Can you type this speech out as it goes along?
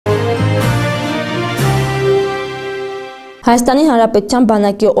Հայաստանի Հանրապետության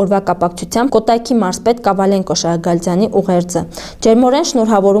բանակի օրվա կապակցությամբ Կոտայքի մարզպետ Կավալենկո Շահագալյանի ուղերձը։ Ջերմորեն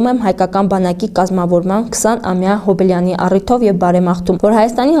շնորհավորում եմ հայկական բանակի կազմավորման 20-ամյա հոբելյանի առիթով եւ բարեմաղթում, որ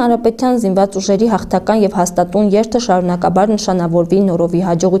Հայաստանի Հանրապետության զինված ուժերի հաղթական եւ հաստատուն երթը շարունակաբար նշանավորվի նորովի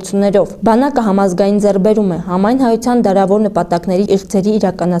հաջողություններով։ Բանակը համազգային ձեռբերում է համայն հայության դարավոր նպատակների իղձերի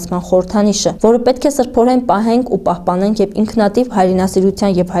իրականացման խորհրդանիշը, որը պետք է սրբորեն պահենք ու պահպանենք եւ ինքնատիպ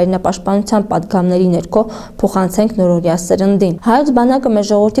հայրենասիրության եւ հայրենապաշտպանության պատգամների ներքո փոխանցենք նորօրյա սերնդին։ Հայոց բանակը մեր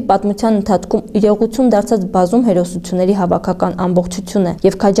ժողովրդի պատմության ընթացքում իրողություն դարձած բազում հերոսությունների հավաքական ամբողջություն է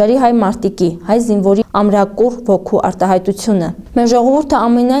եւ քաջարի հայ մարտիկի, հայ զինվորի ամրակուռ ոգու արտահայտությունը։ Մեր ժողովուրդը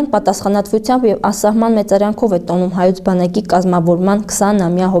ամենայն պատասխանատվությամբ եւ ասահման մեծարանքով է տոնում հայոց բանակի կազմավորման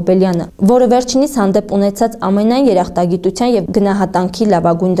 20-ամյա հոբելյանը, որը վերջինիս հանդեպ ունեցած ամենայն երախտագիտության եւ գնահատանքի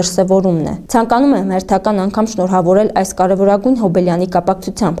լավագույն դրսեւորումն է։ Ցանկանում եմ հերթական անգամ շնորհավորել այս կարևորագույն հոբելյանի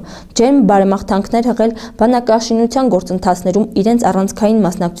կապակցությամբ, ջերմ բարեմաղթանքներ հղել բանակաշինության գործընթացներում իրենց առանցքային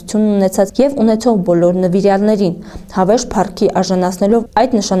մասնակցություն ունեցած եւ ունեցող բոլոր նվիրյալներին, հավերժ փառքի արժանացնելով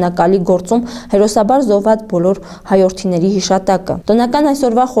այդ նշանակալի գործում հերոսաբար զոհված բոլոր հայրենիների հիշատակը։ Տոնական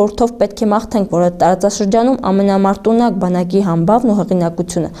այսօրվա խորհրդով պետք է մաղթենք, որ տարածաշրջանում ամենամարտունակ բանակի համբավն ու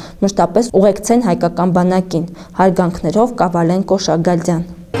հեղինակությունը մշտապես ուղեկցեն հայկական բանակին։ Հարգանքներով Կավալենկո Շահագալյան։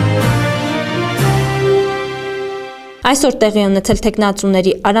 Այսօր տեղի ունեցել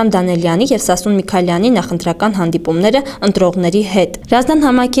թեկնածուների Արամ Դանելյանի եւ Սասուն Միքայելյանի նախընտրական հանդիպումները ընտրողների հետ։ Ռազդան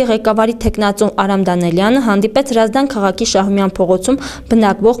համայնքի ղեկավարի թեկնածու Արամ Դանելյանը հանդիպեց Ռազդան քաղաքի Շահումյան փողոցում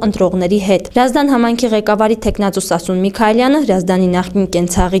բնակվող ընտրողների հետ։ Ռազդան համայնքի ղեկավարի թեկնածու Սասուն Միքայելյանը Ռազդանի նախկին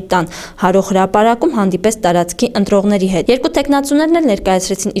կենցաղի տան Հարող հրապարակում հանդիպեց տարածքի ընտրողների հետ։ Երկու թեկնածուներն էլ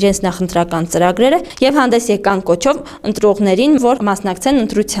ներկայացրեցին իրենց նախընտրական ծրագրերը եւ հանդես եկան կոչով ընտրողներին, որ մասնակցեն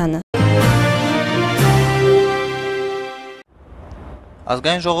ընտրությանը։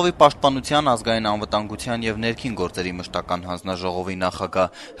 Ազգային ժողովի պաշտպանության, ազգային անվտանգության եւ ներքին գործերի մշտական հանձնաժողովի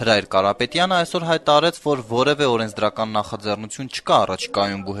նախագահ Հրայր Կարապետյանը այսօր հայտարարեց, որ որևէ օրենսդրական նախաձեռնություն չկա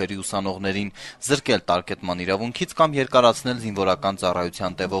առաջիկայում բուհերի ուսանողներին զրկել տարկետման իրավունքից կամ երկարացնել զինվորական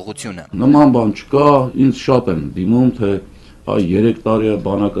ծառայության տևողությունը։ Նման բան չկա, ինձ շատ են դիմում, թե 3 տարի է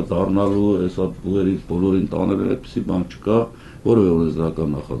բանակը դառնալու, հեսա բուհերից բոլորին տանել, այդպիսի բան չկա, որևէ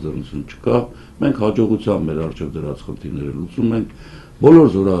օրենսդրական նախաձեռնություն չկա։ Մենք հաջողությամբ մեր առջև դրած խնդիրները լուծում ենք։ Բոլոր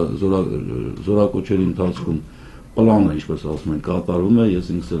զորակոչերի ընթացքում պլանը, ինչպես ասում են, կատարվում է, ես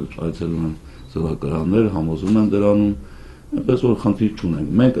ինքս էլ այցելում եմ զորակայաններ, համոզում եմ դրանում, այնպես որ խնդիր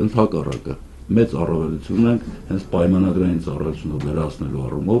չունենք։ Մենք ընդհակառակը մեծ առավելություն ունենք հենց պայմանագրային ծառայությունը վերացնելու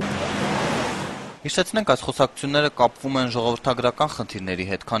առումով։ Հիշեցնենք, այս խոսակցությունները կապվում են ժողովրդագրական խնդիրների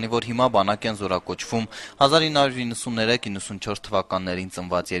հետ, քանի որ հիմա բանակ են զորակոչվում 1993-94 թվականներին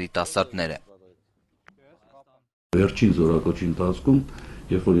ծնված երիտասարդները։ Վերջին զորակոչի ընթացքում,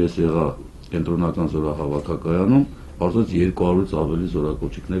 երբ որ ես եղա կենտրոնական զորահավաքակայանում, բարձրաց 200-ից ավելի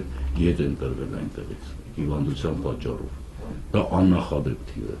զորակոչիկներ ետ են տրվել այնտեղից, հիվանդության պատճառով։ Դա աննախադեպ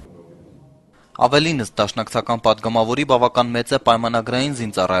թիվ է։ Ավելինս, դաշնակցական պատգամավորի բավական մեծ է պայմանագրային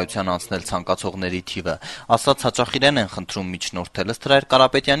զինծառայության անցնել ցանկացողների թիվը, ասած հաճախ իրեն են խնդրում միջնորդել, ըստ Հրայր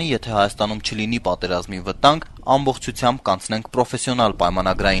Կարապետյանի, եթե Հայաստանում չլինի պատերազմի վտանգ, ամբողջությամբ կանցնենք պրոֆեսիոնալ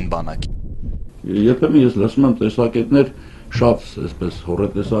պայմանագրային բանակի։ Երբեմն ես լսում եմ տեսակետներ շատ այսպես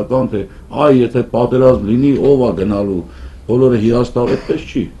հորետեսական, թե եթե պատերազմ լինի, ով է գնալու, բոլորը հիասթափ, այդպես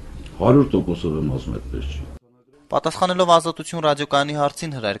չի, 100%-ով եմ ասում, այդպես չի։ Պատասխանելով Ազատություն ռադիոկայանի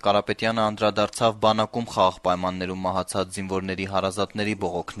հարցին, Հրայր Կարապետյանը անդրադարձավ բանակում խաղաղ պայմաններում մահացած զինվորների հարազատների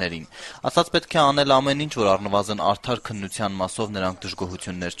բողոքներին։ Ասաց պետք է անել ամեն ինչ, որ առնվազն արդար քննության մասով նրանք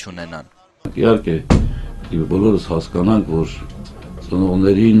դժգոհություններ չունենան։ Իհարկե, բոլորս հասկանանք, որ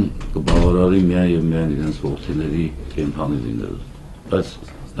ծնողներին կբավարարի միայն եւ միայն իրենց ողջիների կենթանի լինելը։ Բայց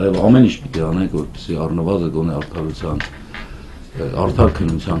նաեւ ամեն ինչ պիտի անենք, որպեսզի առնվազն գոնե արդար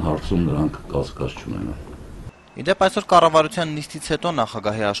քննության հարցում նրանք կասկած չունենան։ Իդեպ այսօր կառավարության նիստից հետո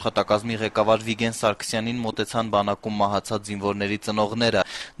նախագահի աշխատակազմի ղեկավար Վիգեն Սարգսյանին մոտեցան բանակում մահացած զինվորների ծնողները։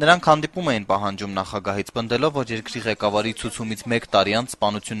 Նրանք հանդիպում էին պահանջում նախագահից, պնդելով, որ երկրի ղեկավարի ցուցումից 1 տարի անց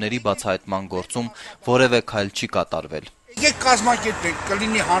սպանությունների բացահայտման գործում որևէ քայլ չի կատարվել։ Եկեք կազմակերպենք,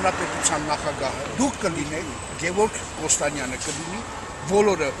 կլինի հանրապետության նախագահը, դուք կլինեք, Գևորգ Կոստանյանը կլինի,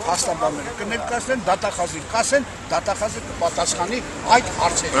 բոլորը փաստաբանները կներկայացնեն, դատախազին կասեն, դատախազը կպատասխանի այդ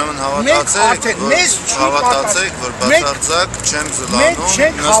հարցերին։ Հավատացեք, որ բացարձակ չեմ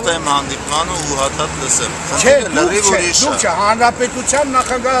զլանում, նստեմ հանդիպման ու հաթաթ լսեմ։ Դուք հանրապետության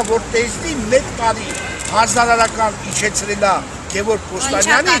նախագահը, որ տեսնի 1 տարի հանձնարարական իջեցրելա Գևորգ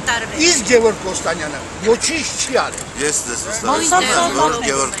Կոստանյանի, իսկ Գևորգ Կոստանյանը ոչինչ չի արել։ Ես դες վստահեցնում եմ, որ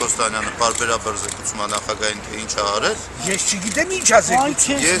Գևորգ Կոստանյանը պարբերաբար զեկուցում է նախագահին, թե ինչ է արել։ Ես չգիտեմ ինչ է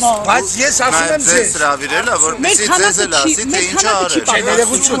զեկուցում, բայց ես ասում եմ ձեզ հրավիրել է, որպեսզի ձեզ էլ ասի, թե ինչ է արել։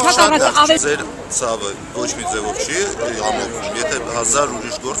 Ձեր ցավը ոչ մի ձևով չի համովում, եթե 1000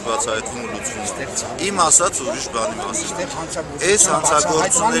 ուրիշ գործ բացահայտվում ու լուծվում։ Իմ ասած ուրիշ բանի մասին։ Այս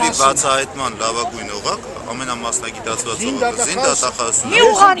հանցագործությունների բացահայտման լավագույն օղակը ամենամասնագիտացված օղակը զինդատախազությունն է։ Մի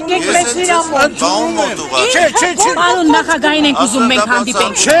ուղարկեք մեզ իր մոտ ուղարկեք։ Չէ, պարոն նախագահին ենք ուզում մենք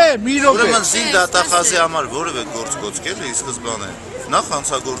հանդիպենք։ Չէ, մի րոպե։ Ուրեմն զինդատախազի համար որևէ գործ կոչել է ի սկզբանե նախ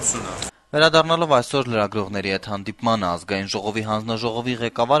հանցագործությունը։ Վերադառնալով այսօր լրագրողների հետ հանդիպմանը ազգային ժողովի հանձնաժողովի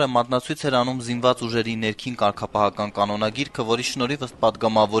ղեկավարը մատնացույց էր անում զինված ուժերի ներքին կարգապահական կանոնագիրքը, որի շնորհիվ ըստ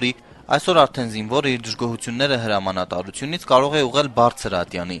պատգամավորի այսօր արդեն զինվորը իր դժգոհությունները հրամանատարությունից կարող է ուղղել բարձր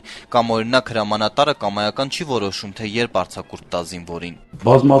ատյանի, կամ օրինակ հրամանատարը կամայական չի որոշում, թե երբ արձակուրդ տա զինվորին։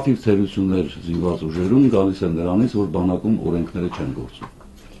 Բազմաթիվ ցերություններ զինված ուժերում գալիս են նրանից, որ բանակում օրենքները չեն գործում։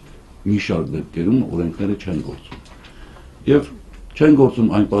 Մի շարք դեպքերում օրենքները չեն գործում։ Եվ չեն գործում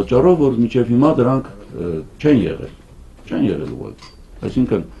այն պատճառով, որ մինչև հիմա դրանք չեն եղել ուղղակի։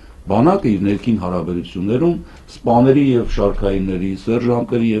 Այսինքն բանակը իր ներքին հարաբերություններում սպաների եւ շարքայինների,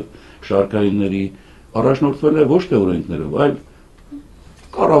 սերժանտների եւ շարքայինների առաջնորդվել է ոչ թե օրենքներով, այլ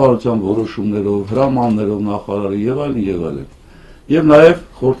կառավարության որոշումներով, հրամաններով նախարարի եւ այլն եւ այլն։ Եվ նաեւ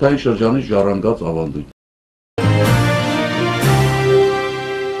խորհրդային շրջանի ժառանգած ավանդույթ։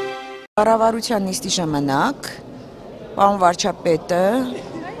 Կառավարության նիստի ժամանակ Պարոն վարչապետը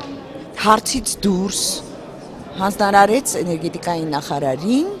հարցից դուրս հանձնարարեց էներգետիկայի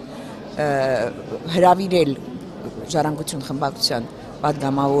նախարարին հրավիրել ժառանգություն խմբակցության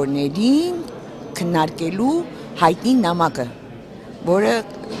պատգամավորներին քննարկելու հայտնի նամակը, որը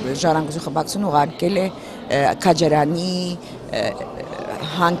ժառանգություն խմբակցությունը ուղարկել է Քաջարյանի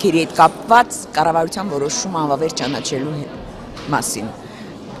հանքերի հետ կապված կառավարության որոշումը անվավեր ճանաչելու մասին։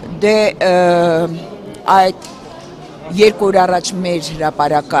 Դե այդ երկու օր առաջ մեր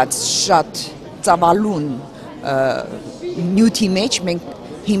հրապարակած շատ ծավալուն նյութի մեջ մենք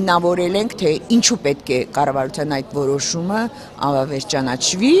հիմնավորել ենք, թե ինչու պետք է կառավարության այդ որոշումը անվավեր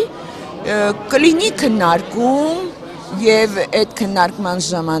ճանաչվի, կլինի քննարկում եւ այդ քննարկման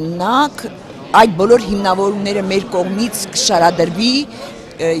ժամանակ այդ բոլոր հիմնավորումները մեր կողմից կշարադրվի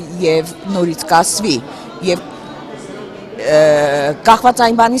եւ նորից կասվի եւ կախված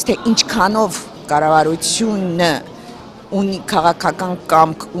այն բանից, թե ինչքանով կառավարությունը ունի քաղաքական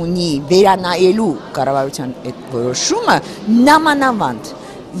կամք ունի վերանայելու կառավարության այդ որոշումը նամանավանդ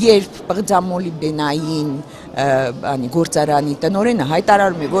երբ պղձամոլիբդենային գործարանի տնօրենը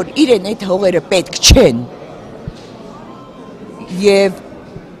հայտարարում է, որ իրեն այդ հողերը պետք չեն եւ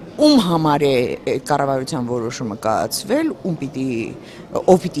ում համար է կառավարության որոշումը կայացվել,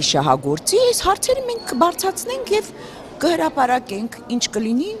 ով պիտի շահագործի, այս հարցերը մենք կբարձրացնենք եւ կհրապարակենք, ինչ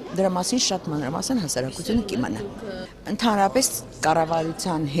կլինի, դրա մասին շատ մանրամասն հասարակությունը կիմանա։ Ընդհանրապես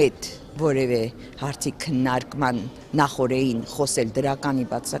կառավարության հետ որևէ հարցի քննարկման նախօրեին խոսել դրականի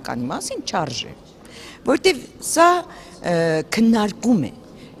բացականի մասին չարժե, որտեղ սա քննարկում է,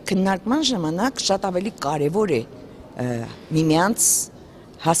 քննարկման ժամանակ շատ ավելի կարևոր է միմյանց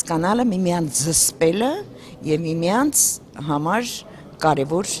հասկանալը, միմյանց զսպելը եւ միմյանց համար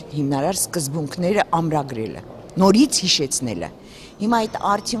կարևոր հիմնարար սկզբունքները ամրագրելը, նորից հիշեցնելը։ Հիմա այդ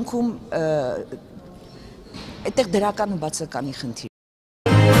արդյունքում այդտեղ դրական ու բացականի խնդիր։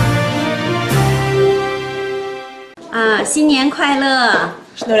新年快乐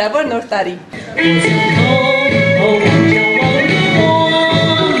Շնորհավոր նոր տարի։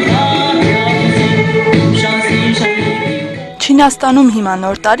 Չինաստանում հիմա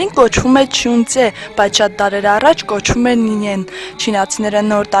նոր տարին կոչվում է Չյունձե, բայց շատ դարեր առաջ կոչվում էր Նինյեն։ Չինացիները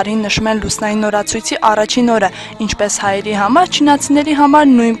նոր տարին նշում են լուսնային նորացույցի առաջին օրը, ինչպես հայերի համար, չինացիների համար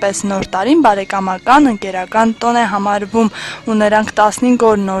նույնպես նոր տարին բարեկամական, ընկերական տոն է համարվում, ու նրանք 15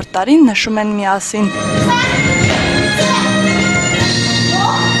 օր նոր տարին նշում են միասին։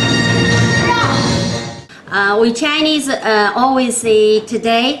 We Chinese always say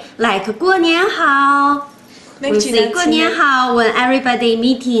today like 过年好 We say 过年好 when everybody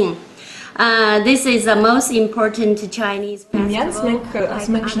meeting. This is the most important Chinese Միմյանց մենք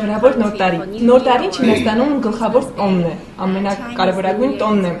ասում ենք շնորհավոր նոր տարի։ Նոր տարին Չինաստանում գլխավոր տոնն է, ամենակարևորագույն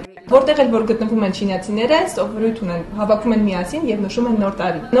տոնն է։ Որտեղ էլ որ գտնվում են չինացիները, սովորույթ ունեն, հավաքում են միասին եւ նշում են նոր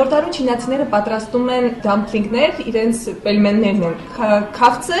տարի։ Նոր տարում չինացիները պատրաստում են դամփլինգներ, իրենց պելմեններն են,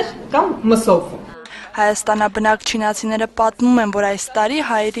 քաղցր կամ մսով։ Հայաստանաբնակ չինացիները պատմում են, որ այս տարի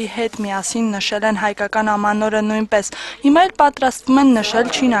հայերի հետ միասին նշել են հայկական ամանորը նույնպես, հիմա էլ պատրաստվում են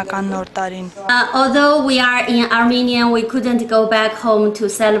նշել չինական նոր տարին։ Although we are in Armenia, we couldn't go back home to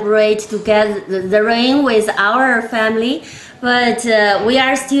celebrate together with our family, but we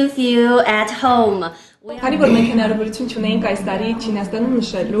are still feel at home. Քանի որ մենք հնարավորություն ունեինք այս տարի Չինաստանում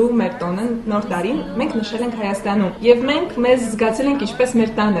նշելու մեր տոնը նոր տարին, մենք նշել ենք Հայաստանում եւ մենք մեզ զգացել ենք ինչպես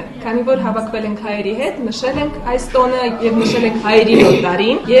մեր տանը, քանի որ հավաքվել ենք հայերի հետ, նշել ենք այս տոնը եւ նշել ենք հայերի նոր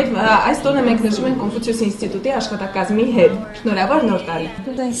տարին եւ այս տոնը մենք նշում ենք Կոնֆուցիոս ինստիտուտի աշխատակազմի հետ։ Շնորհավոր նոր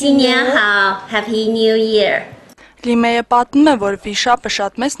տարի։ 新年好 Happy New Year Լիմեյը պատմում է, որ վիշապը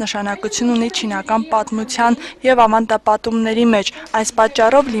շատ մեծ նշանակություն ունի չինական պատմության եւ ավանդապատումների մեջ։ Այս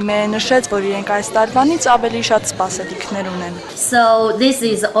պատճառով Լիմեյը նշեց, որ իրենք այս տարվանից ավելի շատ սպասելիքներ ունեն։ So this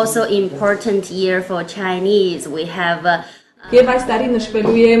is also important year for Chinese. We have Եվ այս տարի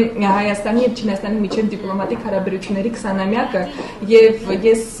նշվելու է Հայաստանի եւ Չինաստանի միջև դիպլոմատիկ հարաբերությունների 20-ամյակը եւ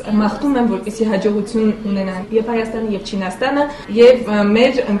ես մաղթում եմ, որպեսզի հաջողություն ունենան եւ Հայաստանը եւ Չինաստանը եւ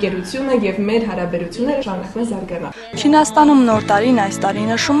մեր ընկերությունը եւ մեր հարաբերությունները շարունակեն զարգանալ։ Չինաստանում նոր տարին այս տարի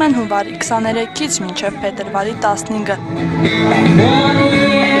նշում են հունվարի 23-ից մինչև փետրվարի 15-ը։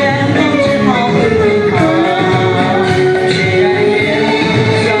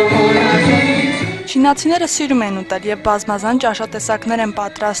 Չինացիները սիրում են ուտել եւ բազմազան ճաշատեսակներ են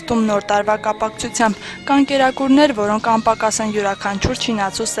պատրաստում նոր տարվա կապակցությամբ, կան կերակուրներ, որոնք անպակաս են յուրաքանչյուր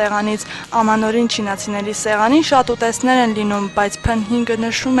չինացու սեղանից։ Ամանորին չինացիների սեղանին շատ ուտեստներ են լինում, բայց Փնհինգը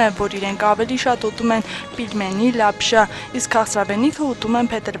նշում է, որ իրենք ավելի շատ ուտում են պիլմենի, լապշա, իսկ քաղցրավենիքը ուտում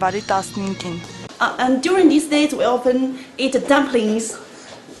են փետրվարի 15-ին։ And during these days we often eat dumplings.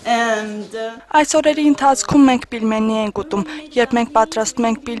 Այս օրերի ընթացքում մենք պիլմենի ենք ուտում, երբ մենք պատրաստում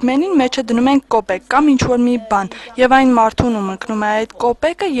ենք պիլմենին, մեջը դնում ենք կոպեկ կամ ինչ-որ մի բան, եւ այն մարդուն ում ընկնում է այդ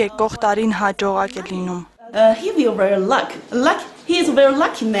կոպեկը եկող տարին հաջողակ է լինում։ He is a very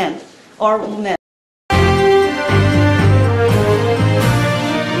lucky man or woman.